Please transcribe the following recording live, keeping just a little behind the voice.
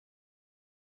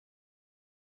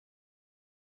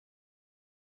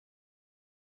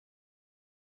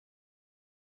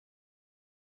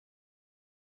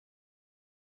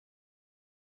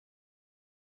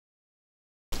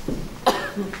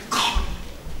God's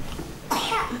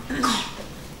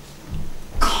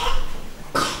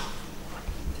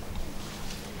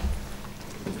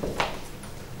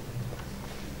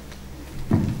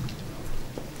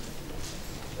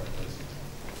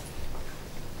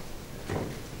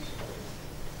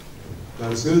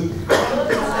good. All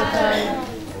the time.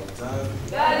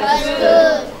 God's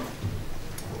good.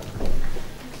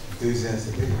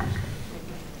 Enthusiastic.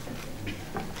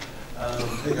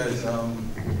 Hey guys,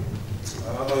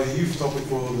 our youth topic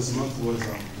for this month was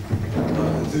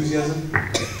enthusiasm. Yeah,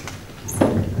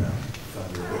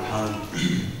 found it a bit hard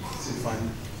to find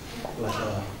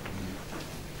like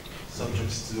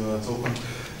subjects to talk on.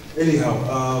 Anyhow,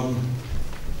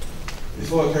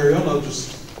 before I carry on, I'd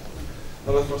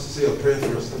like for us to say a prayer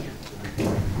first.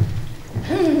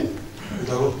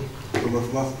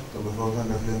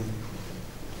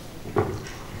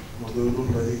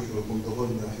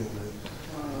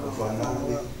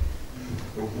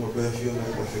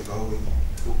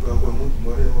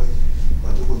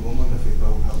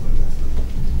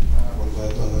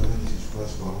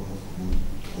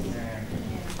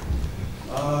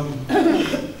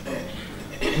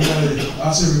 I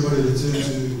ask everybody to turn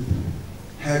to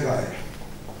Haggai.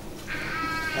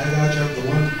 Haggai chapter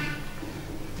 1.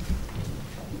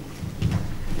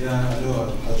 Yeah, I know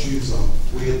I choose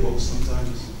weird books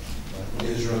sometimes, like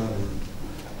Ezra and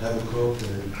Habakkuk,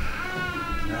 and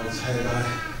now it's Haggai.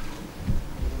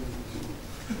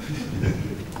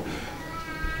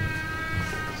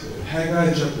 So Haggai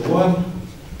chapter 1,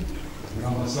 and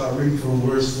I'm going to start reading from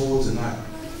verse 4 tonight.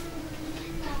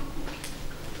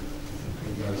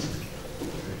 You guys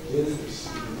get it?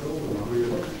 I'll read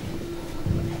it.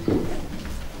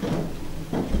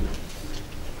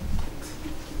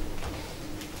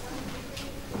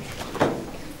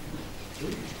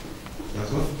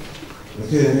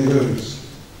 Okay, and it goes.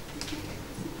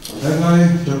 Haggai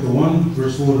chapter 1,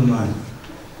 verse 4 to 9.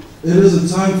 It is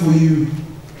a time for you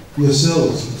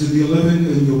yourselves to be living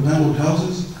in your paneled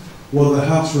houses while the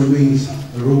house remains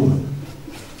a ruin.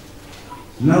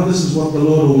 Now this is what the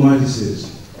Lord Almighty says.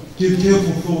 Give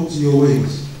careful thought to your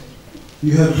ways.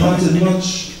 You have planted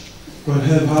much, but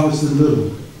have harvested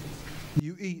little.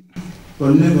 You eat,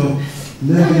 but never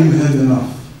you have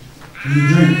enough. You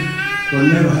drink, but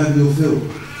never have your fill.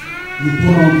 You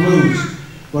put on clothes,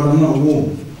 but are not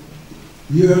warm.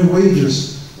 You earn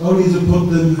wages, only to put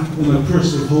them in a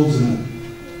purse with holes in it.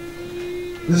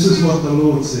 This is what the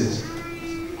Lord says.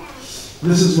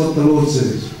 This is what the Lord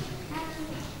says.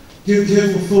 Give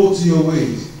careful thought to your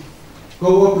ways.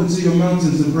 Go up into your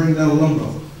mountains and bring down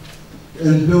lumber,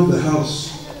 and build the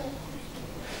house,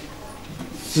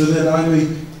 so that I may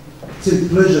take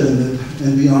pleasure in it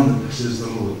and be honored, says the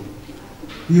Lord.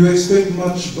 You expect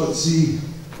much, but see,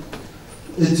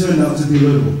 it turned out to be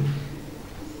little.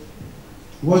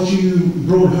 What you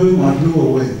brought home I blew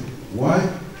away.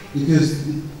 Why? Because,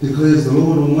 declares the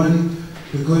Lord Almighty,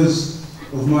 because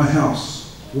of my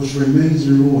house, which remains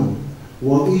in ruin,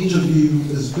 while each of you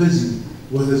is busy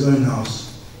with his own house.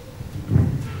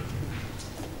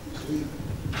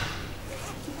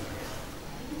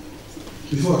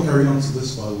 Before I carry on to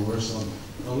this Bible verse,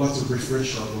 I'd like to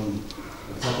refresh on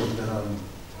a topic that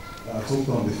I talked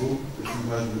on before. If you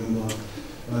guys remember,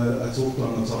 I talked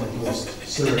on a topic called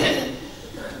stir.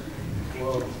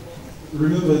 Well,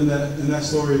 remember in that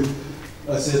story,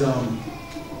 I said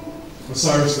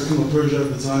Cyrus, the king of Persia at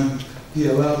the time, he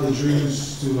allowed the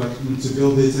Jews to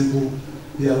build their temple.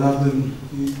 He allowed them.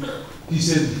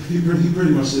 He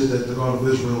pretty much said that the God of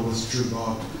Israel was the true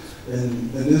God,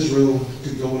 and Israel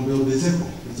could go and build their temple,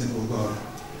 the temple of God.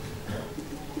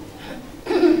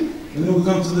 And then we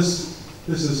come to this.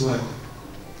 This is like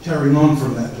carrying on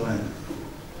from that plan.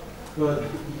 But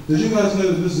did you guys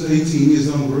know that this is 18 years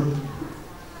down the road?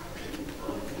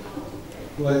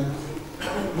 Like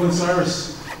when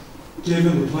Cyrus gave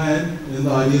him the plan and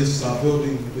the idea to start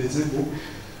building their temple,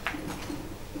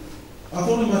 I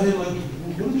thought in my head, like,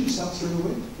 why didn't you start straight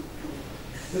away?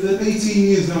 And then 18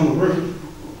 years down the road,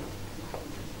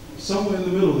 somewhere in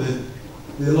the middle there,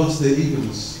 they lost their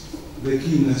eagerness, their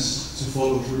keenness to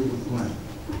follow through with the plan.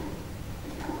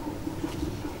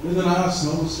 And then I was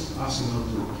asking him,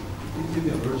 give me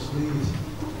a verse, please.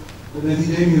 And then he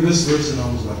gave me this verse, and I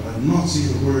was like, I did not see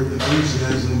the word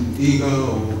enthusiasm,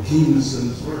 ego, or keenness in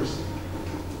this verse.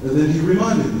 And then he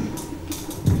reminded me.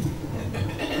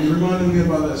 He reminded me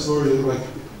about that story of like,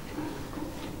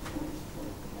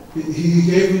 he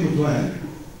gave him the plan,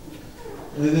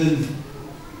 and then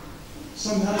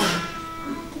somehow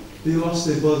they lost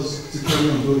their buzz to carry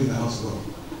on building the house of God.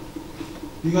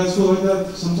 You guys feel like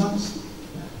that sometimes?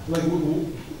 Like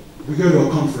we go to a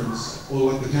conference,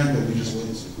 or like the camp that we just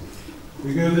went to.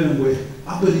 We go there and we're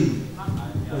uppity.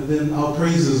 And then our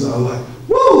praises are like,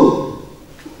 woo!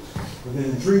 And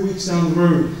then 3 weeks down the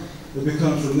road, it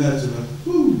becomes from there to like,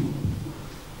 woo!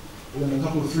 And then a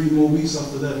couple of 3 more weeks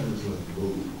after that, it was like,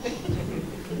 whoa.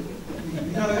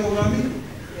 You kind of know what I mean?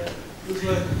 It's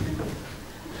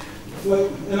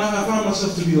like, and I found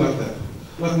myself to be like that.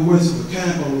 Like we went to the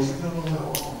camp, I was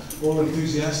like, all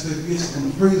enthusiastic, yes,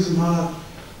 I'm praising hard.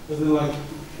 But then like,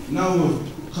 now we're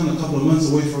kind of a couple of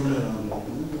months away from it, and I'm like,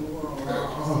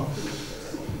 oh.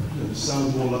 It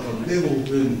sounds more like a devil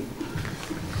than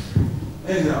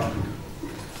anyhow.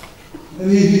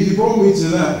 And he brought me to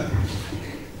that.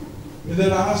 And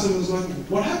then I asked him, I was like,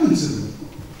 what happened to them?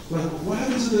 Like, what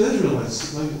happened to the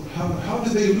Israelites? Like, how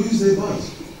did they lose their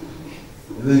buzz?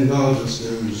 And then God just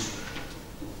goes,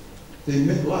 they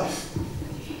met life.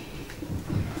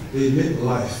 They met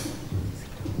life.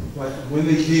 Like when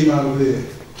they came out of their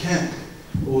camp,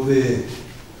 or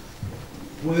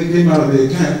when they came out of their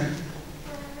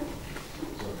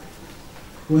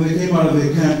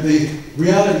camp,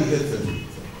 reality hit them.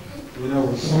 You know,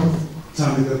 it was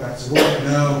time to go back to work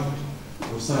now.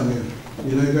 It was time to,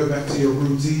 go back to your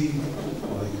routine,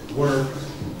 like work,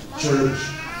 church,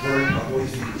 work, I'll go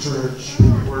with you, church,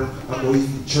 work, I'll go with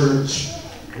you, church,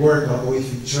 work, I'll go with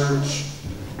you, church.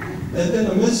 And then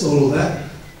amidst all of that,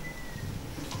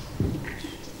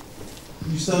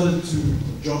 you started to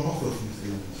drop off a few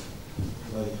things.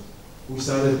 Like, we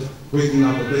started waking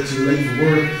up a bit too late for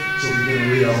work, so we didn't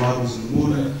read our Bibles in the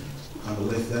morning. Kind of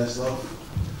left that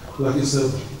stuff. Like instead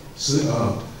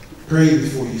of praying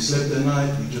before you slept at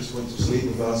night, you just went to sleep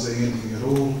without saying anything at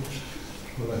all.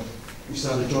 But like, we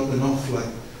started dropping off like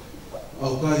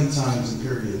outgoing times and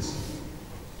periods.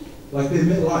 Like they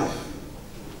meant life.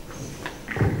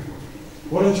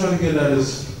 What I'm trying to get at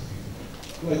is,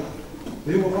 like,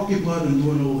 they were occupied in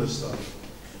doing all this stuff,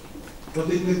 but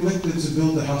they neglected to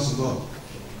build the house of God.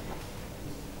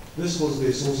 This was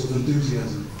their source of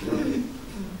enthusiasm.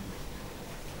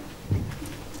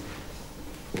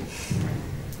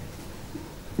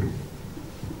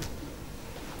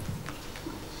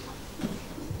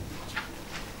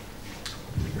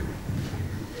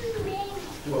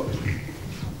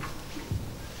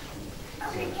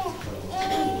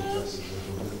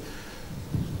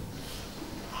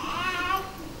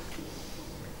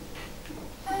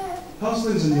 How's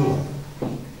things in your life?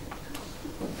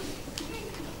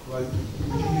 Like,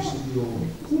 you used to be all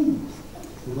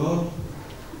for God,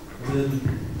 and then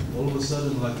all of a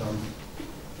sudden, like,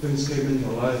 things came in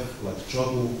your life, like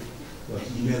trouble, like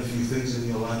you met a few things in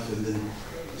your life, and then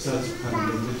you started to kind of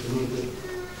neglect a little bit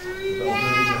about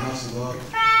building the house of God.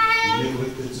 You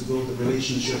neglected to build the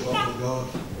relationship up with God.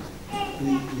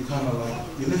 You kind of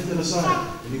like, you left it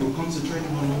aside, and you were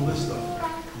concentrating on all this stuff.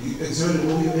 You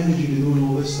exerted all your energy to doing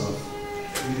all this stuff.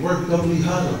 You worked doubly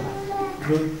harder,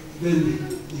 but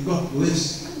then you got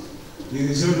less. You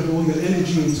exerted all your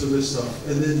energy into this stuff,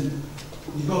 and then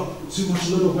you got too much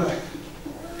little back.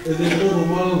 And then all the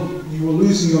while you were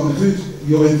losing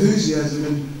your enthusiasm,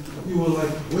 and you were like,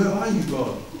 where are you,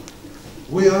 God?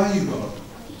 Where are you, God?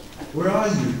 Where are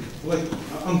you? Like,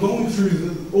 I'm going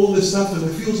through all this stuff, and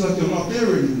it feels like you're not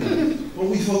there anymore. But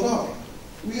we forgot.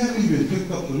 We haven't even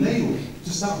picked up the nail to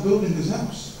start building his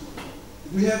house.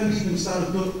 We haven't even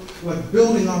started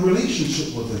building our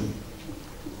relationship with him.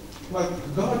 Like,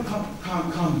 God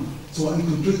can't come to an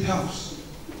incomplete house.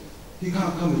 He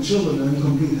can't come and chill in an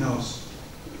incomplete house.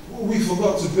 We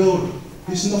forgot to build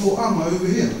his snuffle armor over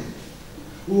here.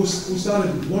 We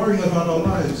started worrying about our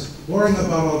lives, worrying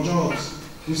about our jobs.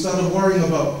 We started worrying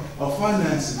about our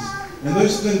finances. And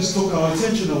those things took our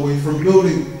attention away from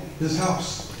building his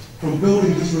house, from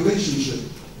building his relationship,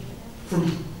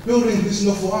 from building this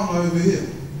snuffle armor over here.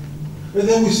 And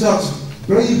then we start to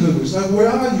blame him. It's like, where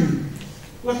are you?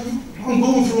 Like, I'm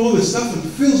going through all this stuff and it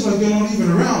feels like you're not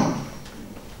even around.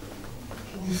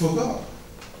 We forgot.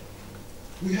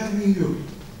 We haven't even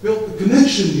built the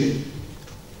connection yet.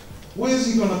 Where is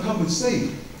he going to come and stay?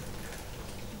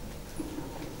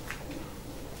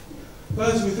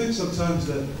 Guys, we think sometimes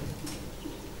that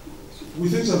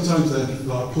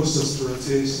God puts us through a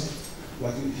test,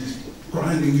 like he's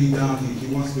grinding me down, he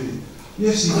wants me to.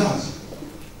 Yes, he does.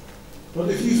 But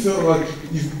if you feel like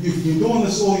you've been doing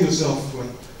this all yourself, like,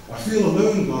 I feel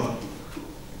alone, God,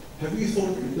 have you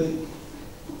thought that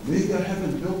maybe I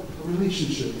haven't built a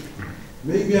relationship?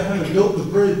 Maybe I haven't built the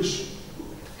bridge.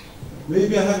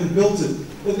 Maybe I haven't built it.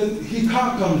 But then he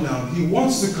can't come down. He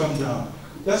wants to come down.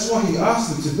 That's why he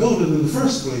asked them to build it in the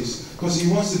first place, because he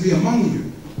wants to be among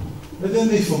you. But then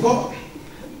they forgot.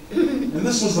 And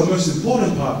this was the most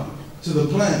important part to the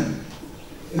plan.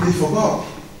 And they forgot.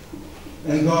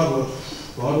 And God was,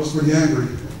 God was pretty angry.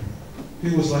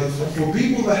 He was like, for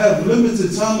people that have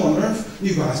limited time on earth,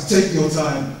 you guys take your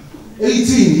time.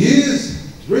 18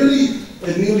 years? Really?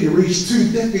 It nearly reached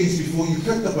 2 decades before you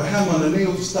picked up a hammer and a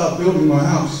nail to start building my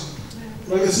house.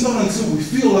 Like, it's not until we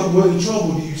feel like we're in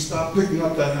trouble do you start picking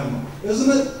up that hammer, isn't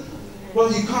it?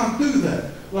 But you can't do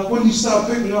that. Like, when you start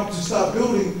picking up to start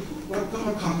building, like,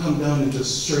 God can't come down and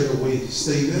just straight away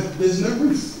stay there. There's no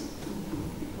roof.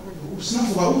 It's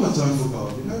not about overtime for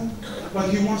God, you know?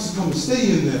 Like, He wants to come and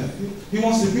stay in there. He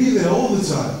wants to be there all the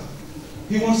time.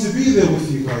 He wants to be there with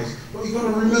you guys. But you got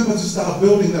to remember to start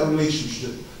building that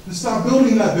relationship. To start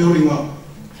building that building up.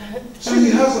 So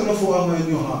He has enough oil in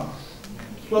your heart.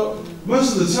 But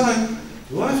most of the time,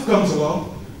 life comes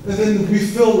along, and then we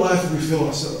feel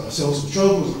ourselves with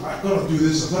troubles. I gotta do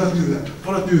this, I gotta do that,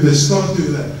 gotta do this, gotta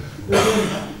do that. And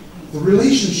then the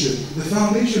relationship, the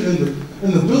foundation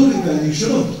in the building that you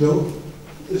should have built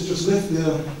is just left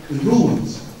there in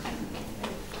ruins.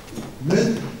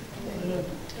 Amen? Amen.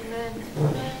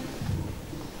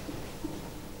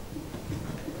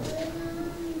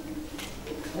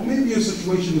 Or maybe your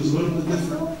situation is a little bit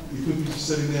different. You could be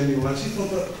sitting there in your life.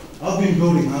 I've been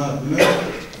building hard, you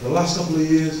know. The last couple of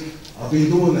years, I've been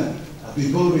doing that. I've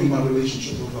been building my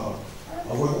relationship with God.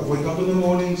 I wake up in the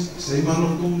mornings, I say my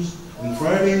knuckles. On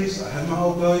Fridays, I have my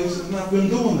Haggai, and I've been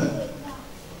doing that.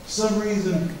 For some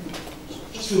reason, it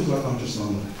just feels like I'm just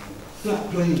on a flat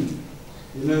plane.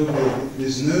 You know,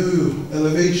 there's no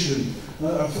elevation.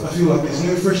 I feel like there's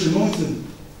no fresh anointing.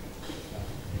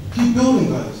 Keep building,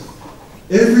 guys.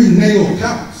 Every nail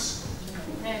counts.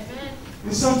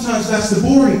 And sometimes that's the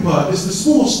boring part. It's the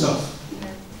small stuff.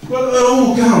 But it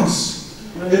all counts.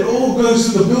 It all goes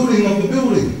to the building of the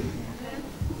building.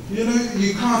 You know,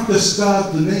 you can't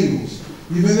discard the nails,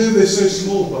 even though they're so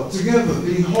small, but together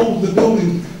they hold the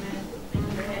building.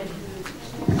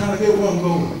 Kind of get where I'm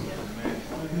going.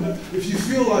 You know, if you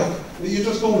feel like you're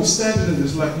just going standing in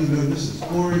this, like, you know, this is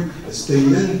boring, it's day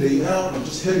in, day out, I'm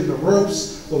just hitting the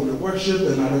ropes, going to worship,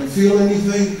 and I don't feel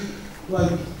anything,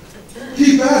 like,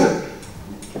 keep at it.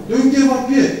 Don't give up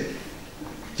yet.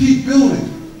 Keep building.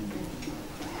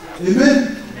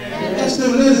 Amen? Just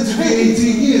don't let it to be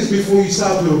 18 years before you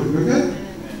start building, okay?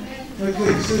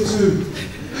 Okay, so too.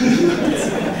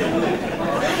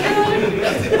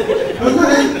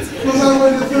 Okay, because I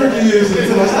waited 30 years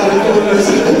until I started doing this.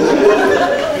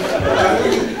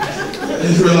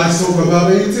 Israelites talk about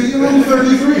 18, and I'm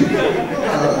 33.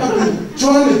 I've been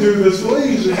trying to do this for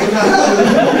ages, and I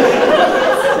haven't.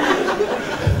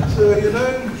 So, you know,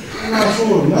 I'm not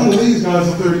sure. None of these guys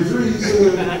are 33, so.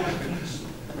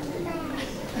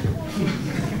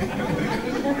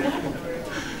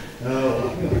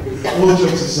 All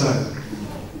jokes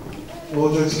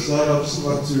aside, I'd just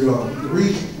like to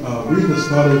read this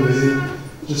part over here,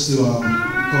 just to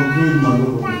conclude my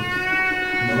little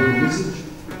message.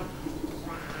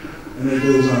 And it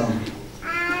goes,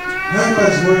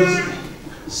 Haggai's words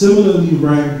similarly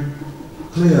rang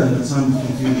clear in a time of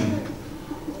confusion.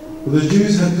 But the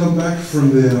Jews had come back from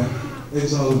their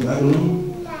exile in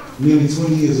Babylon nearly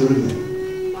 20 years earlier.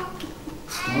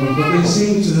 But they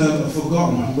seem to have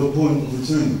forgotten the point of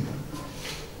returning.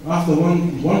 After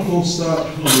one false start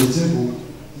on the temple,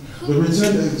 the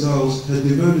returned exiles had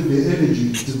devoted their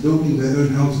energy to building their own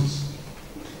houses.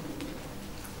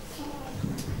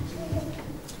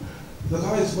 The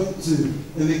guys went to,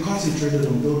 and they concentrated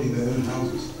on building their own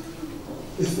houses.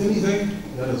 If anything,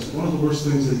 that is one of the worst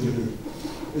things they can do.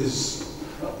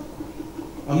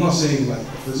 I'm not saying like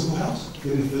a physical house,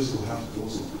 getting a physical house is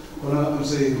awesome, but I'm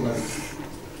saying like,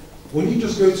 when you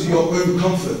just go to your own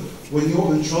comfort, when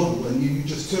you're in trouble and you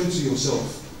just turn to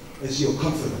yourself as your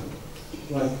comforter,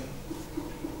 like,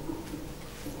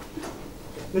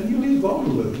 then you leave God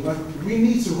alone. Like, we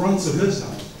need to run to His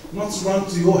house, not to run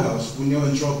to your house when you're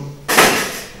in trouble.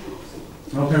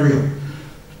 I'll carry on.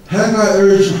 Haggai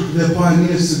urged their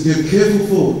pioneers to give careful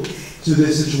thought to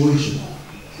their situation.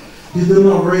 He did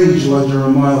not rage like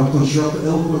Jeremiah or construct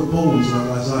eloquent poems like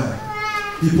Isaiah.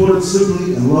 He put it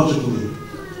simply and logically.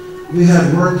 They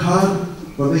had worked hard,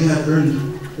 but they had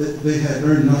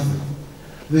earned nothing.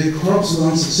 Their crops were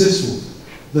unsuccessful.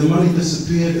 The money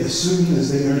disappeared as soon as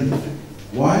they earned it.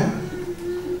 Why?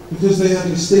 Because they had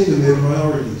mistaken their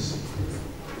priorities.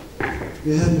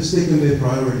 They had mistaken their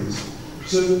priorities.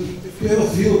 So if you ever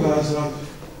feel, guys, like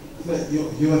that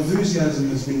your enthusiasm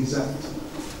has been zapped,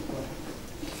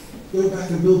 go back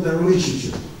and build that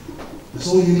relationship. That's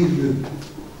all you need to do.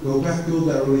 Go back, build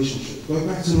that relationship. Go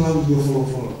back to love your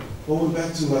follow. Go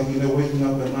back to, like, you know, waking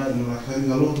up at night and like having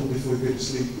a local before you go to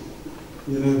sleep.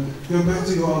 You know, go back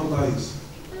to your old days.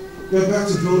 Go back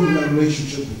to building that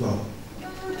relationship with God.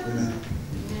 Amen.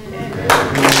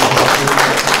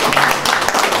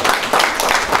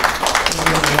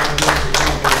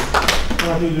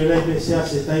 le le sia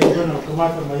se tai kono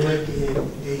kamata mai e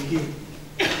ki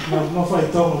ma fai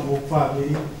tonga mo fa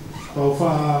mi pa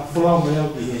fa fla mai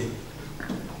ki he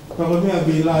pa ko me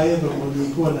abi la e ko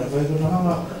ni ko na fa kono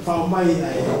hanga fa mai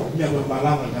ai me ko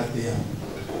balanga ka te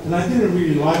and I didn't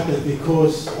really like that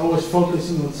because I was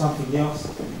focusing on something else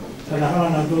and I hanga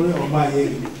na dole o mai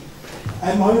e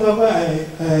I'm important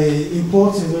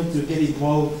to get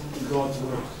involved in God's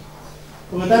work.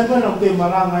 But I'm going to be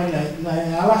malanga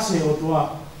na alase o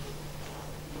tua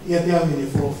ia te amini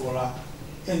fofora.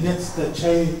 And that's the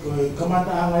chain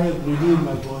kamata anga e blue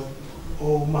my God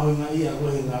o mahinga ia ko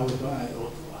hinga o tua ai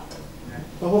o tua.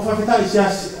 But ko fakita is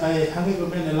just I hangi ko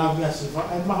men love yes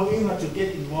I mahinga to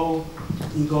get involved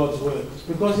in God's work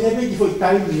because ia be for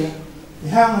time ia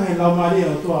hanga e la maria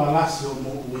o tua alase o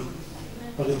mo ui.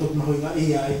 Pag ito mahinga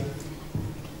ia ai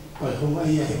pag hunga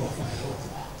ia e o fa o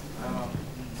tua.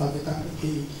 Fakita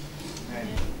ki